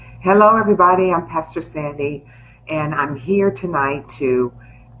Hello, everybody. I'm Pastor Sandy, and I'm here tonight to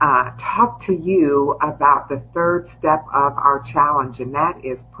talk to you about the third step of our challenge, and that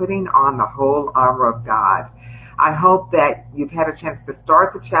is putting on the whole armor of God. I hope that you've had a chance to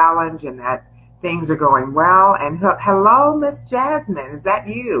start the challenge and that things are going well. And hello, Miss Jasmine. Is that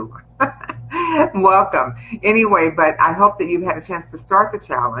you? Welcome. Anyway, but I hope that you've had a chance to start the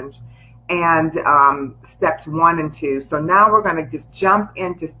challenge and steps 1 and 2. So now we're going to just jump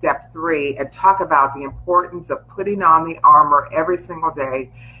into step 3 and talk about the importance of putting on the armor every single day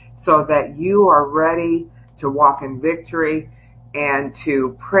so that you are ready to walk in victory and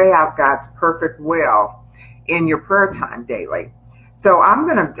to pray out God's perfect will in your prayer time daily. So I'm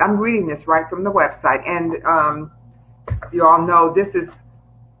reading this right from the website, and you all know this is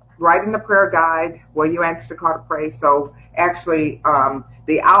right in the prayer guide. Will you answer the call to pray? So actually,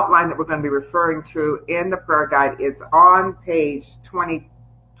 the outline that we're going to be referring to in the prayer guide is on page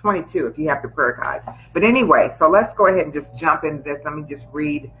 22 if you have the prayer guide. But anyway, so let's go ahead and just jump into this. Let me just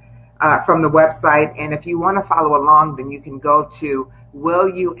read from the website. And if you want to follow along, then you can go to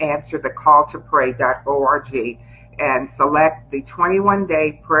willyouanswerthecalltopray.org and select the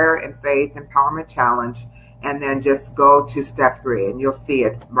 21-day prayer and faith empowerment challenge, and then just go to step 3, and you'll see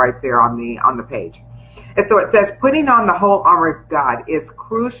it right there on the page. And so it says, putting on the whole armor of God is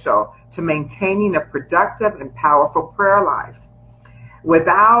crucial to maintaining a productive and powerful prayer life.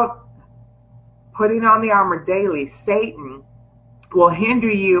 Without putting on the armor daily, Satan will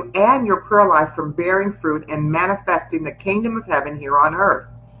hinder you and your prayer life from bearing fruit and manifesting the kingdom of heaven here on earth.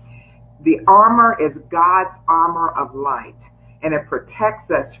 The armor is God's armor of light, and it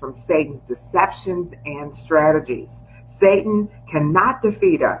protects us from Satan's deceptions and strategies. Satan cannot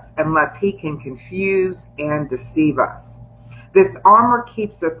defeat us unless he can confuse and deceive us. This armor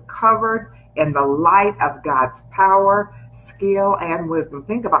keeps us covered in the light of God's power, skill, and wisdom.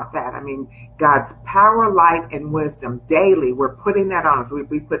 Think about that. I mean, God's power, light, and wisdom daily. We're putting that on us.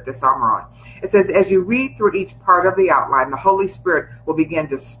 We put this armor on. It says, as you read through each part of the outline, the Holy Spirit will begin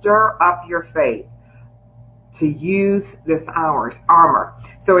to stir up your faith to use this armor.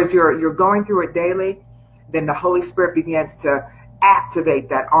 So as you're going through it daily, then the Holy Spirit begins to activate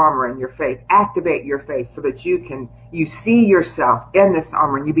that armor in your faith, activate your faith so that you see yourself in this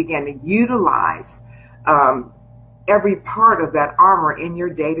armor, and you begin to utilize every part of that armor in your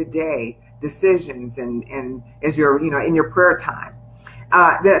day-to-day decisions and as you're in your prayer time.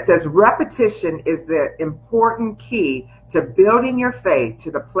 That says repetition is the important key to building your faith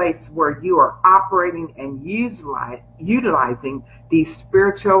to the place where you are operating and utilizing these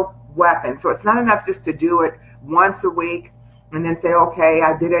spiritual weapons. So it's not enough just to do it once a week and then say, okay,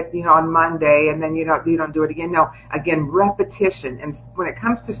 I did it, on Monday, and then you don't do it again. No, again, repetition. And when it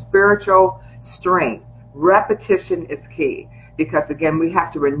comes to spiritual strength, repetition is key, because again, we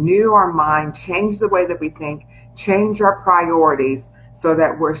have to renew our mind, change the way that we think, change our priorities so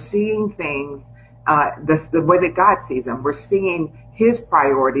that we're seeing things the way that God sees them. We're seeing his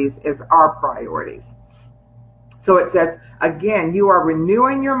priorities as our priorities. So it says, again, you are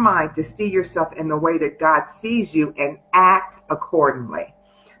renewing your mind to see yourself in the way that God sees you and act accordingly.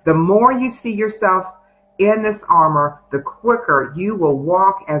 The more you see yourself in this armor, the quicker you will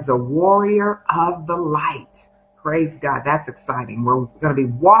walk as a warrior of the light. Praise God. That's exciting. We're going to be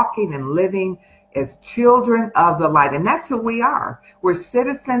walking and living as children of the light. And that's who we are. We're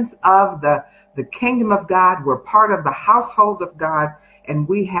citizens of the kingdom of God. We're part of the household of God, and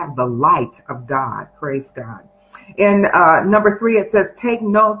we have the light of God. Praise God. In number 3, it says, take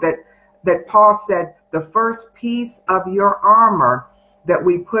note that Paul said the first piece of your armor that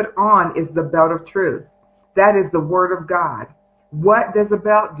we put on is the belt of truth. That is the word of God. What does a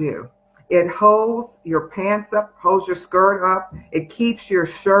belt do? It holds your pants up, holds your skirt up. It keeps your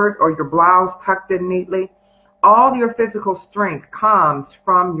shirt or your blouse tucked in neatly. All your physical strength comes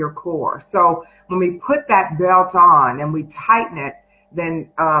from your core. So when we put that belt on and we tighten it,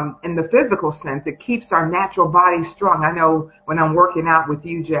 then in the physical sense, it keeps our natural body strong. I know when I'm working out with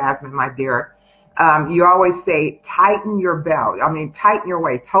you, Jasmine, my dear, you always say, tighten your belt. Tighten your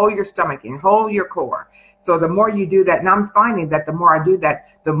waist, hold your stomach in, hold your core. So the more you do that, and I'm finding that the more I do that,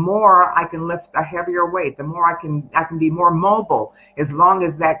 the more I can lift a heavier weight, the more I can be more mobile as long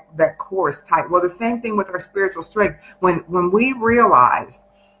as that core is tight. Well, the same thing with our spiritual strength. When we realize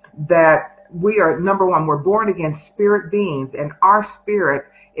that we are, number one, we're born again spirit beings, and our spirit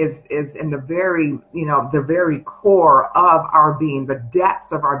is in the very core of our being, the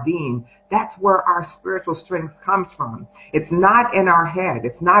depths of our being. That's where our spiritual strength comes from. It's not in our head.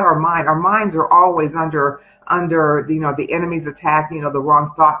 It's not our mind. Our minds are always under the enemy's attack, the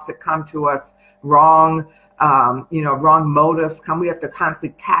wrong thoughts that come to us, wrong wrong motives come. We have to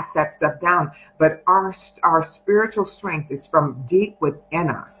constantly cast that stuff down. But our spiritual strength is from deep within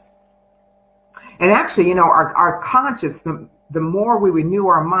us. And actually, our conscience, the more we renew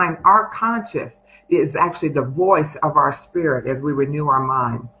our mind, our conscience is actually the voice of our spirit as we renew our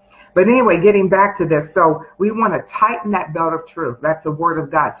mind. But anyway, getting back to this, so we want to tighten that belt of truth. That's the word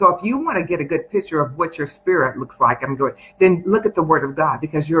of God. So if you want to get a good picture of what your spirit looks like, then look at the word of God,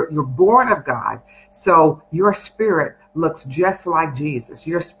 because you're born of God. So your spirit looks just like Jesus.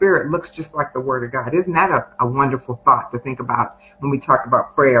 Your spirit looks just like the word of God. Isn't that a wonderful thought to think about when we talk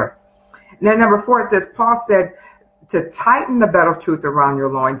about prayer? Now, number 4, it says, Paul said to tighten the belt of truth around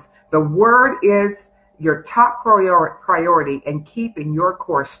your loins. The word is your top priority in keeping your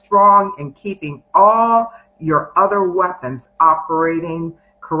core strong and keeping all your other weapons operating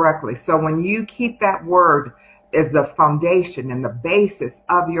correctly. So when you keep that word as the foundation and the basis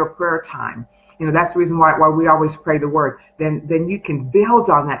of your prayer time, that's the reason why we always pray the word, then you can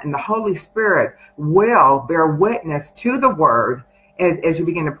build on that, and the Holy Spirit will bear witness to the word as you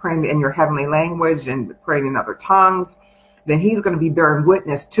begin to pray in your heavenly language and praying in other tongues. Then he's going to be bearing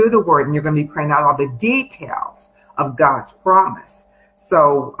witness to the word, and you're going to be praying out all the details of God's promise.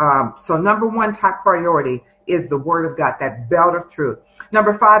 So number 1 top priority is the word of God, that belt of truth.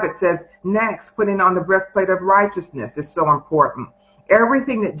 Number 5, it says, next, putting on the breastplate of righteousness is so important.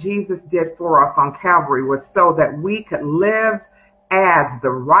 Everything that Jesus did for us on Calvary was so that we could live as the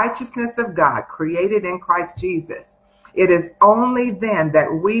righteousness of God created in Christ Jesus. It is only then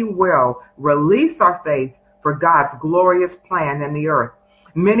that we will release our faith for God's glorious plan in the earth.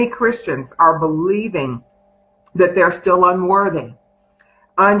 Many Christians are believing that they're still unworthy,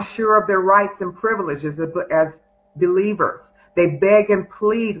 unsure of their rights and privileges as believers. They beg and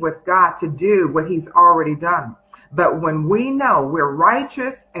plead with God to do what he's already done. But when we know we're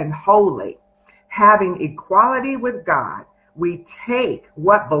righteous and holy, having equality with God, we take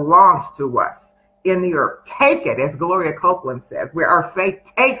what belongs to us in the earth. Take it, as Gloria Copeland says, where our faith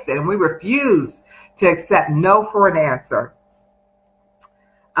takes it, and we refuse to accept no for an answer,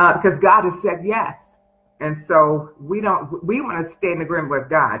 because God has said yes. And so we want to stay in agreement with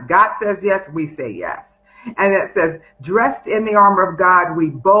God. God says yes, we say yes. And it says, dressed in the armor of God,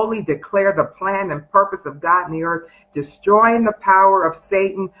 we boldly declare the plan and purpose of God in the earth, destroying the power of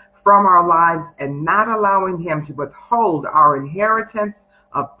Satan from our lives and not allowing him to withhold our inheritance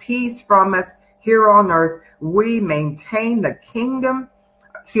of peace from us here on earth. We maintain the kingdom.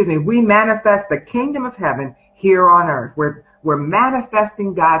 We manifest the kingdom of heaven here on earth. We're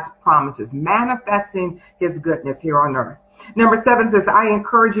manifesting God's promises, manifesting his goodness here on earth. Number 7 says, I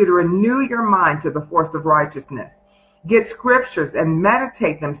encourage you to renew your mind to the force of righteousness. Get scriptures and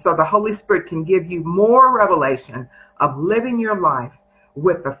meditate them so the Holy Spirit can give you more revelation of living your life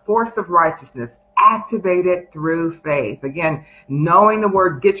with the force of righteousness activated through faith. Again, knowing the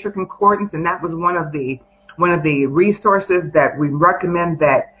word, get your concordance, and that was one of the resources that we recommend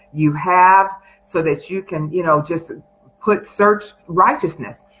that you have, so that you can, just search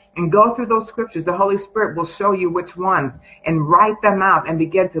righteousness and go through those scriptures. The Holy Spirit will show you which ones and write them out and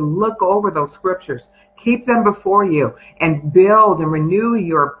begin to look over those scriptures. Keep them before you and build and renew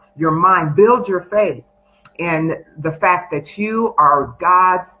your mind, build your faith in the fact that you are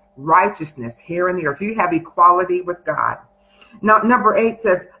God's righteousness here in the earth. You have equality with God. Now, number 8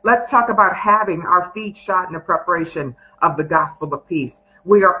 says, let's talk about having our feet shod in the preparation of the gospel of peace.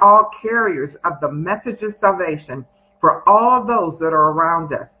 We are all carriers of the message of salvation for all those that are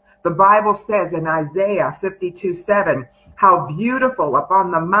around us. The Bible says in Isaiah 52:7, how beautiful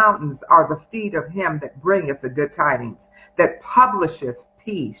upon the mountains are the feet of him that bringeth the good tidings, that publisheth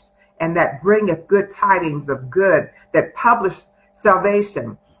peace, and that bringeth good tidings of good, that publish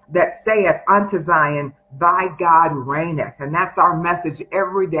salvation, that saith unto Zion, thy God reigneth. And that's our message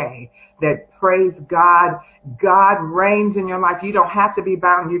every day, that praise God, God reigns in your life. You don't have to be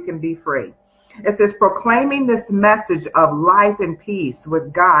bound, you can be free. It says, proclaiming this message of life and peace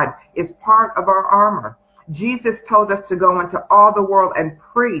with God is part of our armor. Jesus told us to go into all the world and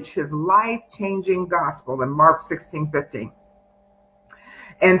preach his life-changing gospel in Mark 16:15.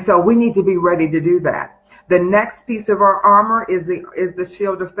 And so we need to be ready to do that. The next piece of our armor is the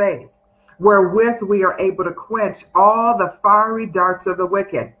shield of faith, wherewith we are able to quench all the fiery darts of the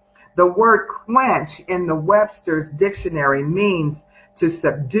wicked. The word quench in the Webster's dictionary means to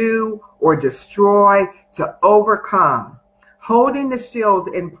subdue or destroy, to overcome. Holding the shield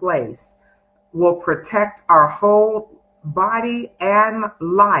in place will protect our whole body and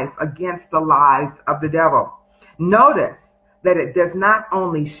life against the lies of the devil. Notice that it does not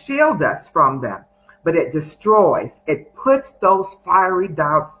only shield us from them, but it destroys. It puts those fiery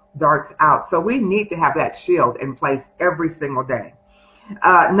darts out. So we need to have that shield in place every single day.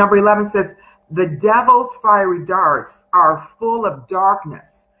 Number 11 says, the devil's fiery darts are full of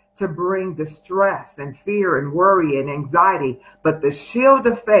darkness to bring distress and fear and worry and anxiety. But the shield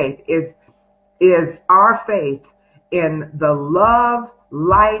of faith is our faith in the love,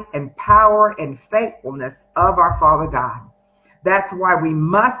 light, and power and faithfulness of our Father God. That's why we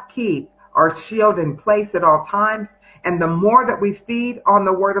must keep our shield in place at all times. And the more that we feed on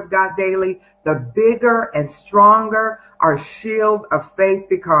the Word of God daily, the bigger and stronger our shield of faith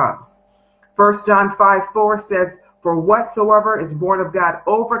becomes. 1 John 5:4 says, for whatsoever is born of God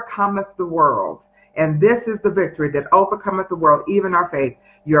overcometh the world. And this is the victory that overcometh the world, even our faith.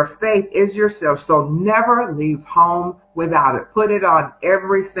 Your faith is your shield, so never leave home without it. Put it on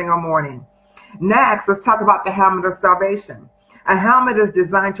every single morning. Next, let's talk about the helmet of salvation. A helmet is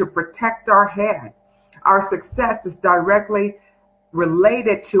designed to protect our head. Our success is directly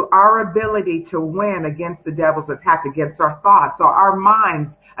related to our ability to win against the devil's attack, against our thoughts. So our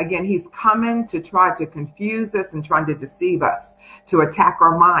minds, again, he's coming to try to confuse us and trying to deceive us, to attack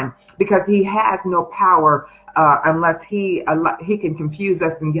our mind, because he has no power unless he can confuse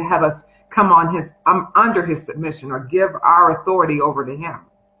us and have us come on under his submission, or give our authority over to him.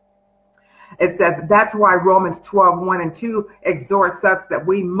 It says that's why Romans 12:1-2 exhorts us that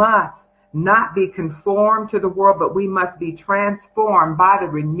we must not be conformed to the world, but we must be transformed by the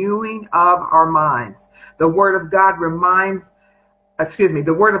renewing of our minds. The Word of God renews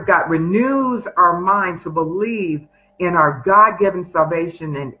our mind to believe in our God-given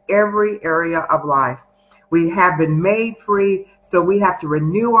salvation in every area of life. We have been made free, so we have to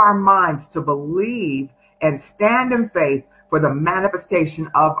renew our minds to believe and stand in faith for the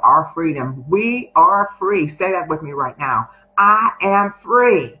manifestation of our freedom. We are free. Say that with me right now. I am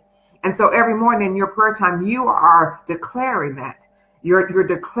free. And so every morning in your prayer time, you are declaring that. You're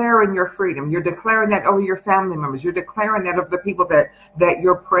declaring your freedom. You're declaring that over your family members. You're declaring that of the people that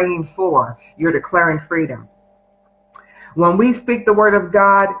you're praying for. You're declaring freedom. When we speak the word of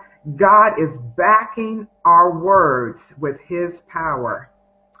God, God is backing our words with his power.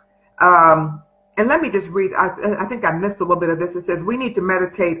 And let me just read, I think I missed a little bit of this. It says we need to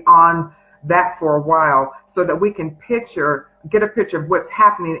meditate on that for a while so that we can get a picture of what's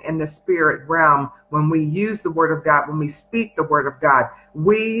happening in the spirit realm when we use the word of God, when we speak the word of God.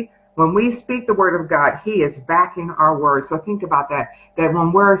 When we speak the word of God, he is backing our words. So think about that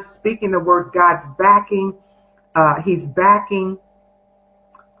when we're speaking the word, God's backing, he's backing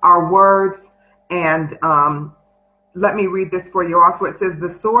our words. And let me read this for you also. It says the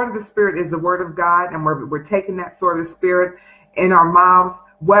sword of the Spirit is the word of God, and we're taking that sword of the Spirit in our mouths.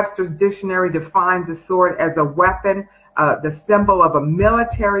 Webster's dictionary defines the sword as a weapon, the symbol of a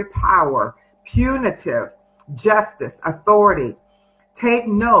military power, punitive, justice, authority. Take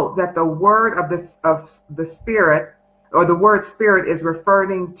note that the word of the Spirit, or the word Spirit, is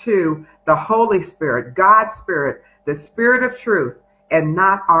referring to the Holy Spirit, God's Spirit, the Spirit of truth, and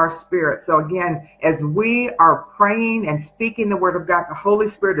not our spirit. So again, as we are praying and speaking the word of God, the Holy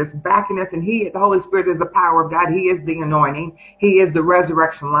Spirit is backing us, and the Holy Spirit is the power of God. He is the anointing. He is the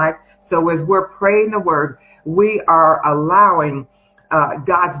resurrection life. So as we're praying the word, we are allowing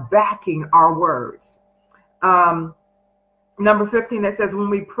God's backing our words. Number 15, it says, when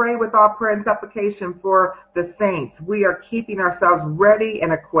we pray with all prayer and supplication for the saints, we are keeping ourselves ready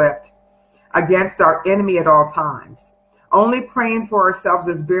and equipped against our enemy at all times. Only praying for ourselves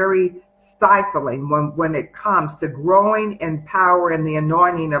is very stifling when it comes to growing in power and the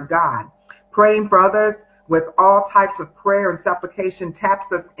anointing of God. Praying for others with all types of prayer and supplication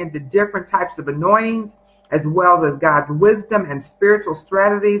taps us into different types of anointings, as well as God's wisdom and spiritual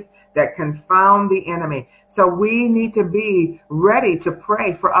strategies that confound the enemy. So we need to be ready to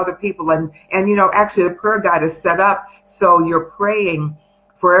pray for other people. And actually the prayer guide is set up so you're praying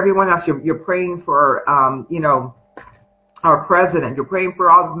for everyone else. You're praying for, our president. You're praying for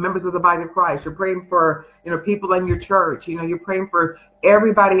all the members of the body of Christ. You're praying for, people in your church. You're praying for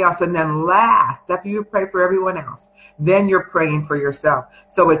everybody else. And then last, after you pray for everyone else, then you're praying for yourself.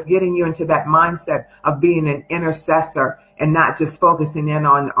 So it's getting you into that mindset of being an intercessor and not just focusing in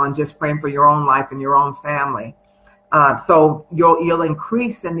on just praying for your own life and your own family. So you'll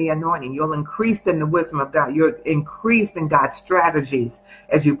increase in the anointing. You'll increase in the wisdom of God. You'll increase in God's strategies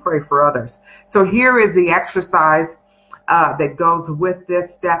as you pray for others. So here is the exercise that goes with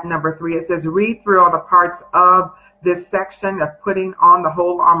this step number 3. It says, read through all the parts of this section of putting on the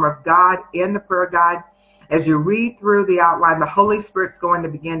whole armor of God in the prayer guide. As you read through the outline, the Holy Spirit's going to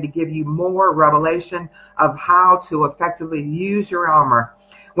begin to give you more revelation of how to effectively use your armor.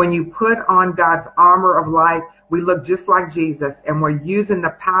 When you put on God's armor of light, we look just like Jesus, and we're using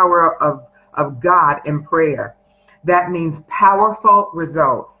the power of God in prayer. That means powerful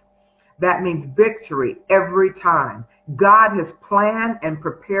results. That means victory every time. God has planned and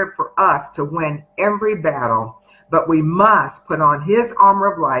prepared for us to win every battle, but we must put on his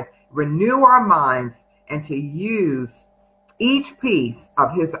armor of light, renew our minds, and to use each piece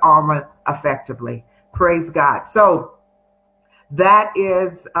of his armor effectively. Praise God. So that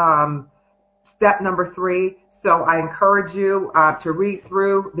is step number 3. So I encourage you to read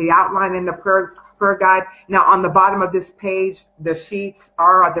through the outline in the prayer guide. Now, on the bottom of this page, the sheets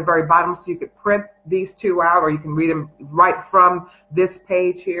are at the very bottom, so you could print these 2 out, or you can read them right from this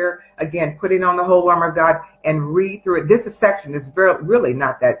page here. Again, putting on the whole armor of God and read through it. This section is really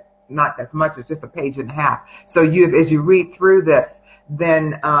not that much. It's just a page and a half. So as you read through this,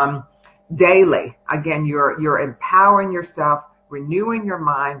 then daily, again, you're empowering yourself, renewing your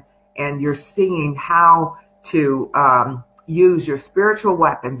mind, and you're seeing how to use your spiritual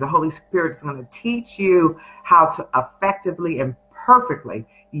weapons. The Holy Spirit is going to teach you how to effectively and perfectly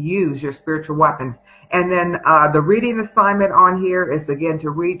use your spiritual weapons. And then the reading assignment on here is, again, to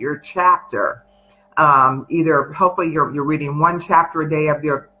read your chapter. Hopefully you're reading 1 chapter a day of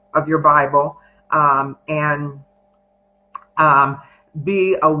your Bible, and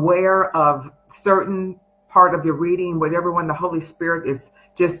be aware of certain part of your reading, whatever one the Holy Spirit is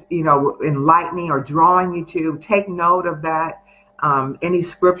just, enlightening or drawing you to. Take note of that. Any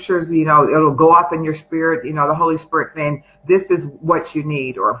scriptures, it'll go up in your spirit, the Holy Spirit saying, this is what you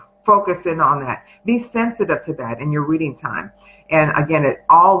need, or focus in on that. Be sensitive to that in your reading time. And again, it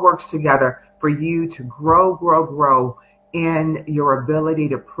all works together for you to grow in your ability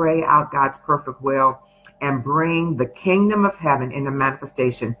to pray out God's perfect will and bring the kingdom of heaven into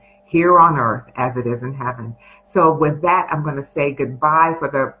manifestation here on earth as it is in heaven. So with that, I'm going to say goodbye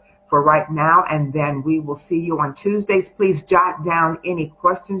for right now, and then we will see you on Tuesdays. Please jot down any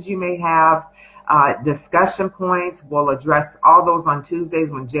questions you may have, discussion points. We'll address all those on Tuesdays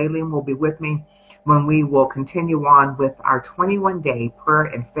when Jaylene will be with me, when we will continue on with our 21-day prayer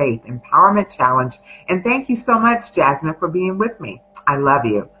and faith empowerment challenge. And thank you so much, Jasmine, for being with me. I love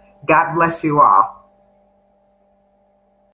you. God bless you all.